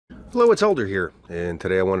Hello, it's Elder here, and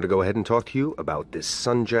today I wanted to go ahead and talk to you about this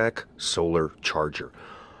SunJack solar charger.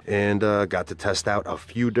 And got to test out a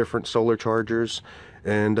few different solar chargers,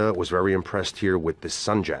 and was very impressed here with this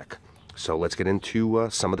SunJack. So let's get into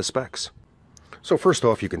some of the specs. So first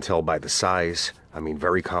off, you can tell by the size,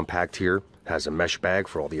 very compact here. Has a mesh bag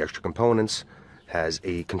for all the extra components. Has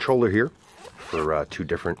a controller here for two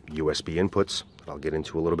different USB inputs that I'll get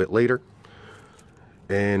into a little bit later.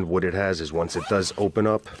 And what it has is once it does open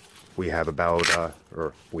up, we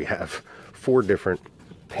have four different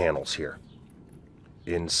panels here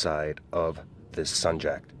inside of this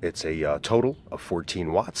SunJack. It's a total of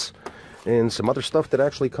 14 watts. And some other stuff that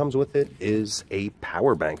actually comes with it is a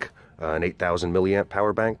power bank, an 8,000 milliamp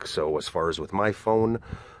power bank. So as far as with my phone,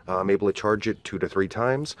 I'm able to charge it 2 to 3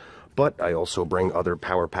 times. But I also bring other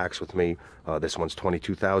power packs with me. This one's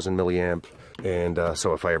 22,000 milliamp. And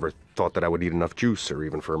so if I ever thought that I would need enough juice, or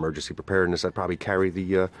even for emergency preparedness, I'd probably carry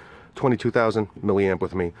the 22,000 milliamp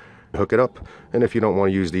with me, hook it up. And if you don't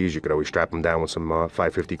want to use these, you could always strap them down with some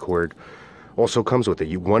 550 cord. Also comes with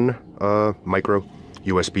a one micro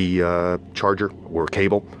USB charger or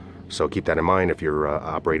cable. So keep that in mind. If you're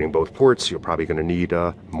operating both ports, you're probably going to need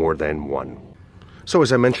more than one. So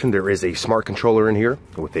as I mentioned, there is a smart controller in here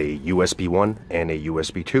with a USB 1 and a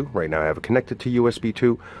USB 2. Right now I have it connected to USB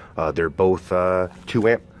 2. They're both 2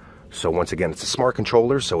 amp. So once again, it's a smart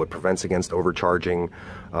controller, so it prevents against overcharging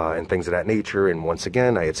and things of that nature. And once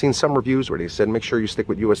again, I had seen some reviews where they said make sure you stick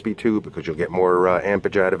with USB 2 because you'll get more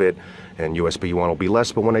ampage out of it, and USB 1 will be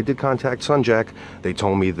less. But when I did contact SunJack, they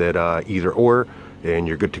told me that either or, and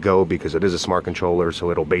you're good to go because it is a smart controller, so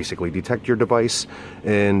it'll basically detect your device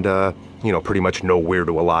and pretty much know where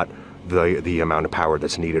to allot the amount of power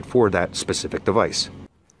that's needed for that specific device.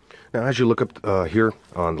 Now, as you look up here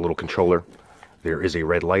on the little controller, there is a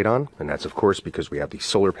red light on, and that's of course because we have the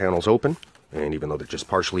solar panels open, and even though they're just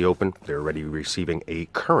partially open, they're already receiving a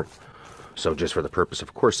current. So just for the purpose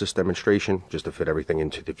of course this demonstration, just to fit everything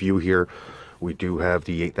into the view here, we do have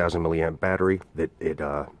the 8,000 milliamp battery that it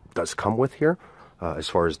does come with here as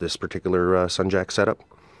far as this particular SunJack setup.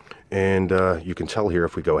 And you can tell here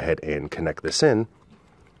if we go ahead and connect this in,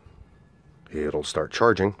 it'll start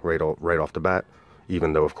charging right off the bat.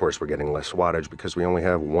 Even though, of course, we're getting less wattage because we only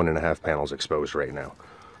have 1.5 panels exposed right now.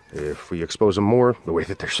 If we expose them more, the way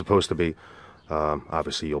that they're supposed to be,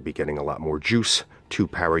 obviously you'll be getting a lot more juice to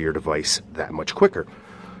power your device that much quicker.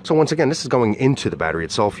 So once again, this is going into the battery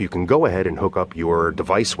itself. You can go ahead and hook up your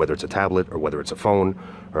device, whether it's a tablet or whether it's a phone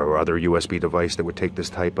or other USB device that would take this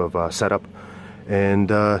type of setup.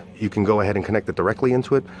 And you can go ahead and connect it directly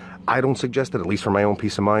into it. I don't suggest it, at least for my own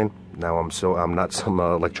peace of mind. Now, I'm not some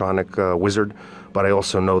electronic wizard, but I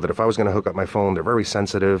also know that if I was going to hook up my phone, they're very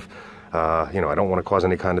sensitive. I don't want to cause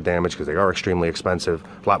any kind of damage because they are extremely expensive,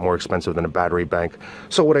 a lot more expensive than a battery bank.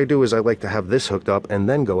 So what I do is I like to have this hooked up and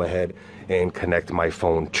then go ahead and connect my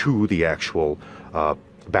phone to the actual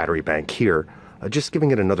battery bank here. Just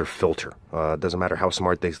giving it another filter. Doesn't matter how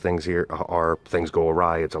smart these things here are, things go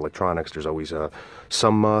awry, it's electronics, there's always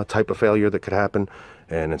some type of failure that could happen.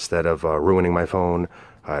 And instead of ruining my phone,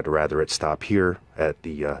 I'd rather it stop here at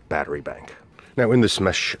the battery bank. Now in this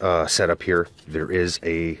mesh setup here, there is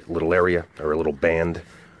a little area or a little band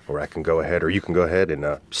where I can go ahead, or you can go ahead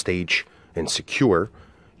and stage and secure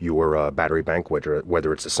your battery bank, whether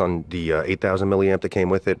it's the 8,000 milliamp that came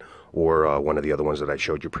with it, or one of the other ones that I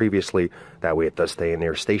showed you previously. That way it does stay in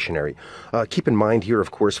there stationary. Keep in mind here,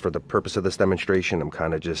 of course, for the purpose of this demonstration, I'm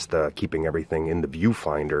kind of just keeping everything in the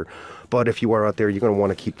viewfinder. But if you are out there, you're going to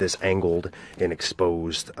want to keep this angled and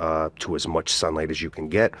exposed to as much sunlight as you can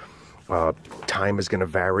get. Time is going to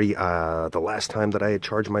vary. The last time that I had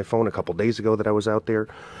charged my phone a couple days ago that I was out there,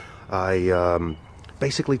 I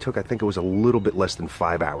basically took, I think it was a little bit less than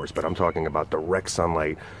 5 hours, but I'm talking about direct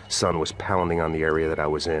sunlight. Sun was pounding on the area that I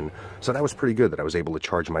was in. So that was pretty good that I was able to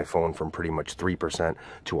charge my phone from pretty much 3%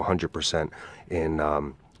 to 100% in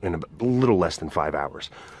a little less than 5 hours.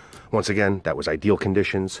 Once again, that was ideal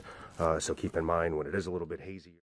conditions. So keep in mind when it is a little bit hazy.